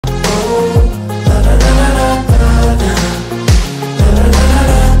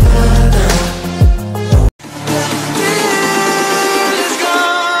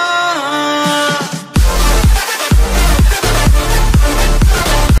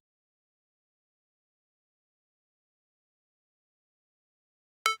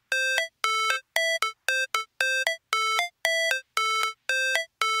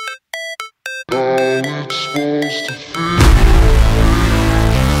Never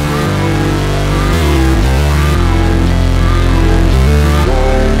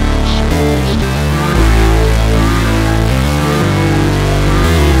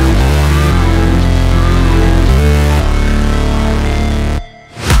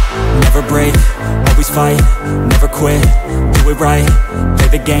break, always fight, never quit, do it right, play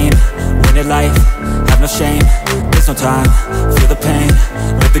the game, win it life, have no shame, there's no time, feel the pain,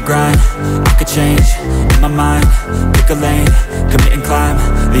 live the grind, I could change, in my mind, pick a lane, commit and climb,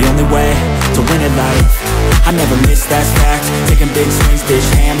 the only way to win it life. I never miss, that's fact, taking big swings, bitch,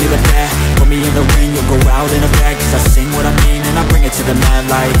 hand me the bat, put me in the ring, you'll go out in a bag, cause I sing what I mean and I bring it to the mad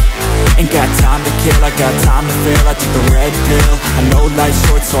light. Ain't got time to kill, I got time to feel, I took the red pill, I know life's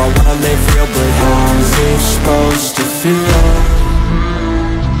short so I wanna live real, but how's it supposed to feel?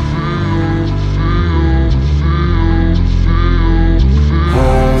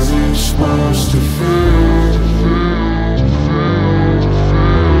 How's it supposed to feel?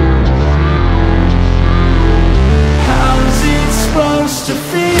 How's it supposed to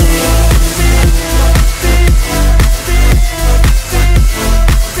feel?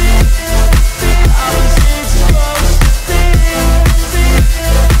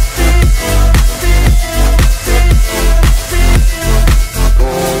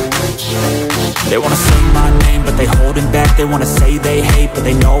 They wanna say my name, but they holding back. They wanna say they hate, but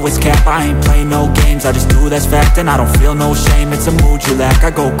they know it's cap. I ain't play no games, I just do that's fact. And I don't feel no shame, it's a mood you lack.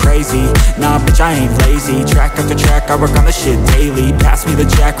 I go crazy, nah bitch I ain't lazy. Track after track, I work on this shit daily. Pass me the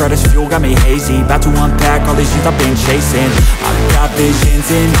jack, right as fuel, got me hazy. About to unpack all these shit I've been chasing. I've got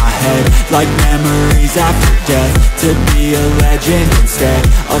visions in my head, like memories after death. To be a legend instead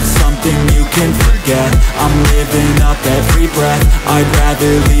of something you can forget. I'm living up every breath, I'd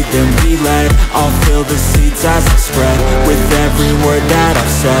rather lead than be led. I'll fill the seats as I spread with every word that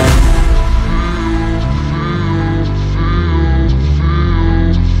I've said.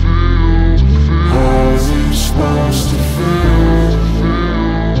 How's it supposed to feel?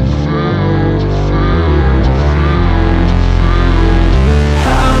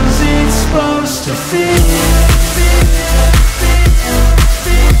 How's it supposed to feel?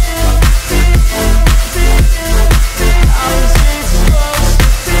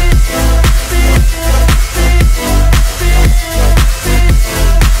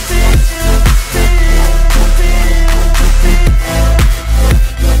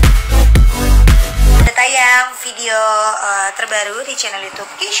 Video terbaru di channel YouTube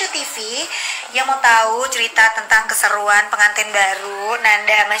Kishu TV. Yang mau tahu cerita tentang keseruan pengantin baru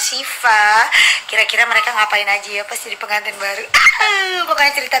Nanda sama Shiva, kira-kira mereka ngapain aja ya pas jadi pengantin baru.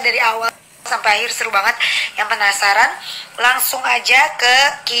 Pokoknya cerita dari awal sampai akhir seru banget. Yang penasaran langsung aja ke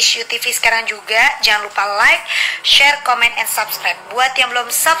Kishu TV sekarang juga. Jangan lupa like, share, comment, and subscribe. Buat yang belum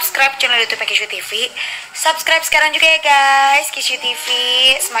subscribe channel YouTube Kishu TV, subscribe sekarang juga ya guys. Kishu TV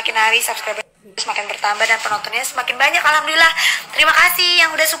semakin hari subscriber semakin bertambah dan penontonnya semakin banyak, alhamdulillah. Terima kasih yang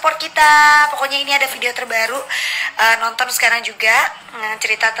udah support kita. Pokoknya ini ada video terbaru, nonton sekarang juga,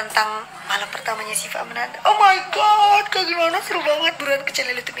 cerita tentang malam pertamanya Shiva Nanda. Oh my god, kayak gimana, seru banget. Buruan ke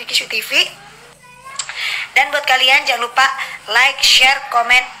channel YouTube Kishu TV. Dan buat kalian jangan lupa like, share,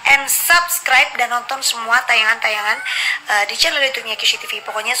 comment, and subscribe, dan nonton semua tayangan-tayangan di channel YouTube-nya Kishu TV.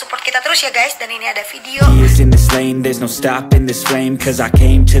 Pokoknya support kita terus ya guys. Dan ini ada video. In this lane, there's no stopping this flame. Cause I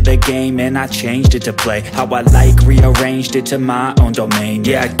came to the game and I changed it to play how I like, rearranged it to my own domain.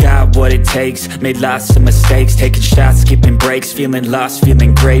 Yeah, I got what it takes, made lots of mistakes, taking shots, skipping breaks, feeling lost,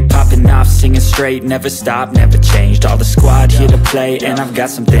 feeling great, popping off, singing straight, never stopped, never changed. All the squad here to play, and I've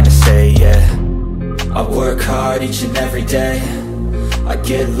got something to say, yeah. I work hard each and every day, I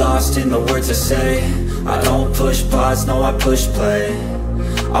get lost in the words I say. I don't push pause, no I push play.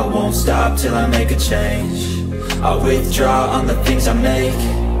 I won't stop till I make a change. I withdraw on the things I make.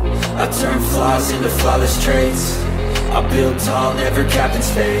 I turn flaws into flawless traits. I build tall, never capped in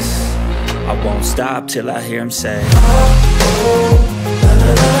space. I won't stop till I hear him say, oh, oh, la,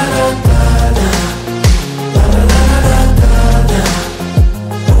 la, la, la, la, la.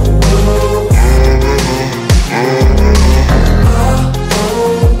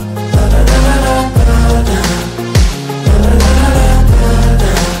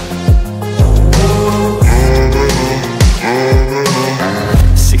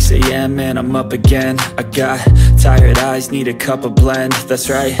 And I'm up again. I got tired eyes, need a cup of blend. That's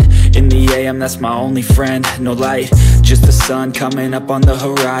right, in the AM, that's my only friend. No light, just the sun coming up on the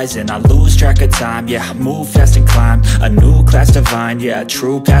horizon. I lose track of time, yeah, I move fast and climb a new class divine, yeah,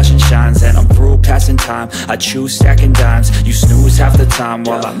 true passion shines. And I'm through passing time, I choose stacking dimes. You snooze half the time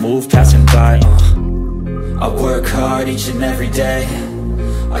while I move passing by. I work hard each and every day,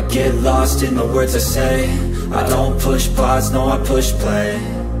 I get lost in the words I say. I don't push pause, no, I push play.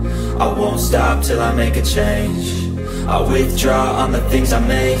 I won't stop till I make a change. I withdraw on the things I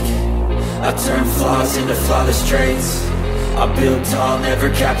make. I turn flaws into flawless traits. I build tall, never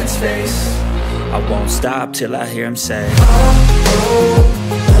capped in space. I won't stop till I hear him say, oh, oh,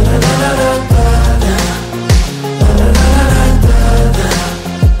 la, la, la, la, la, la.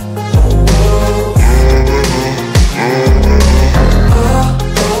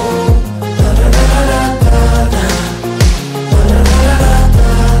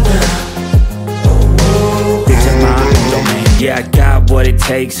 Yeah, I got what it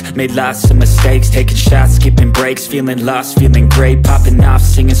takes, made lots of mistakes, taking shots, skipping breaks, feeling lost, feeling great, popping off,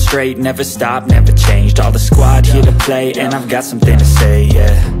 singing straight, never stopped, never changed, all the squad here to play, and I've got something to say,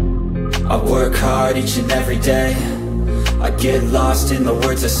 yeah. I work hard each and every day, I get lost in the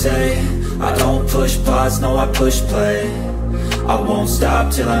words I say. I don't push pause, no, I push play. I won't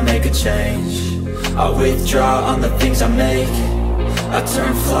stop till I make a change. I withdraw on the things I make. I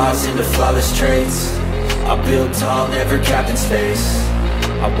turn flaws into flawless traits. I build tall, never capped in space.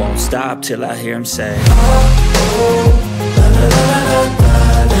 I won't stop till I hear him say, oh, oh, la, la, la, la,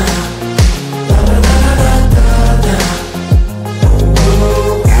 la, la. La, la, la, la, la, la. Oh,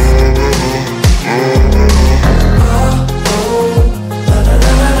 oh, la, la,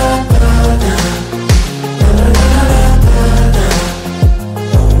 la, la, la, la. La, la, la, la, la, la.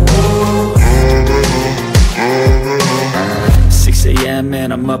 6 a.m.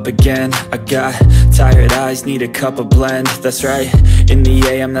 and I'm up again. I got tired eyes, need a cup of blend. That's right, in the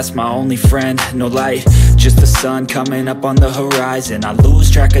AM, that's my only friend. No light, just the sun coming up on the horizon. I lose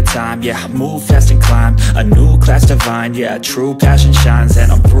track of time, yeah, I move fast and climb a new class divine, yeah, true passion shines.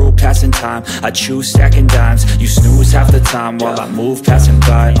 And I'm through passing time, I choose stacking dimes. You snooze half the time while I move passing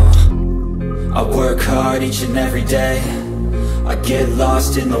by. I work hard each and every day. I get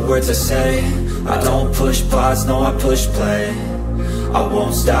lost in the words I say. I don't push pause, no, I push play. I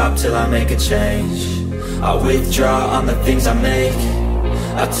won't stop till I make a change. I withdraw on the things I make.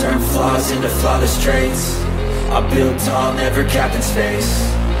 I turn flaws into flawless traits. I build tall, never capped in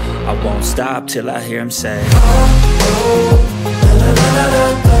space. I won't stop till I hear him say, oh, oh, la, la, la, la,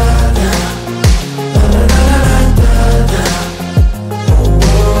 la, la. La, la, la, la, la, la. Oh,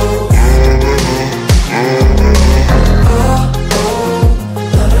 oh,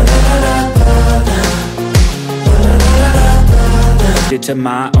 to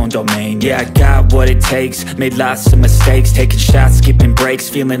my own domain. Yeah, I got what it takes, made lots of mistakes, taking shots, skipping breaks,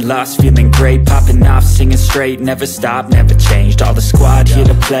 feeling lost, feeling great, popping off, singing straight, never stopped, never changed, all the squad here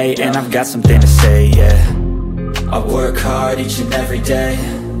to play, and I've got something to say, yeah. I work hard each and every day,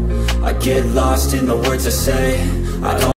 I get lost in the words I say. I don't